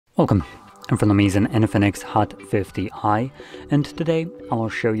Welcome, I'm from an INFINIX Hot 50i, and today I will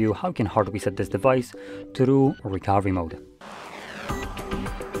show you how you can hard reset this device through recovery mode.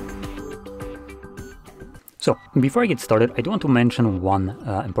 So, before I get started, I do want to mention one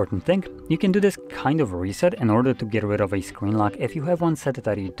important thing. You can do this kind of reset in order to get rid of a screen lock if you have one set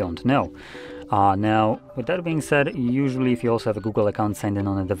that you don't know. Now, with that being said, usually if you also have a Google account signed in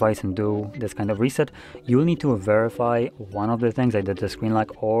on a device and do this kind of reset, you will need to verify one of the things, either the screen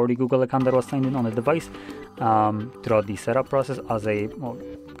lock or the Google account that was signed in on the device throughout the setup process as a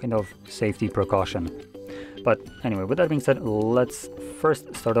kind of safety precaution. But anyway, with that being said, let's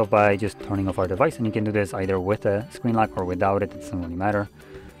first start off by just turning off our device, and you can do this either with a screen lock or without it, it doesn't really matter.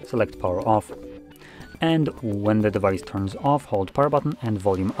 Select power off, and when the device turns off, hold power button and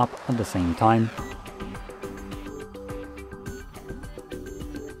volume up at the same time.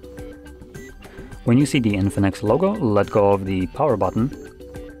 When you see the INFINIX logo, let go of the power button.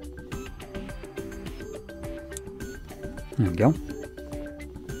 There we go.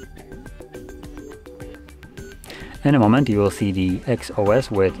 In a moment you will see the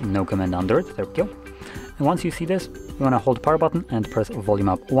XOS with no command under it, there we go. And once you see this, you want to hold power button and press volume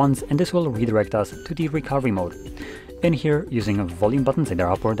up once, and this will redirect us to the recovery mode. In here, using volume buttons either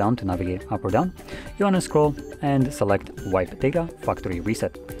up or down to navigate up or down, you want to scroll and select wipe data factory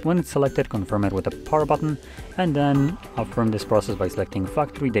reset. When it's selected, confirm it with the power button, and then affirm this process by selecting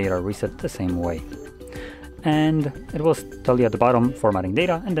factory data reset the same way. And it will tell you at the bottom formatting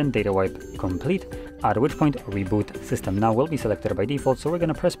data and then data wipe complete, at which point reboot system now will be selected by default, so we're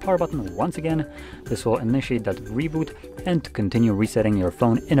going to press power button once again. This will initiate that reboot and continue resetting your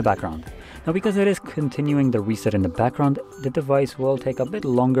phone in the background. Now, because it is continuing the reset in the background, the device will take a bit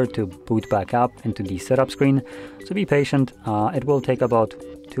longer to boot back up into the setup screen, so be patient. It will take about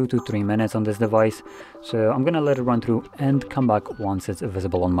 2 to 3 minutes on this device, so I'm going to let it run through and come back once it's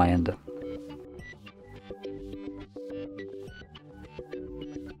visible on my end.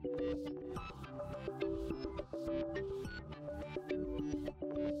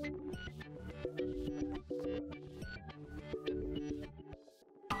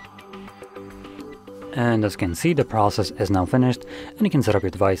 And as you can see, the process is now finished, and you can set up your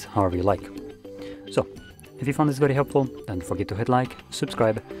device however you like. So, if you found this very helpful, don't forget to hit like,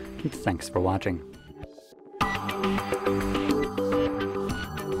 subscribe, and thanks for watching.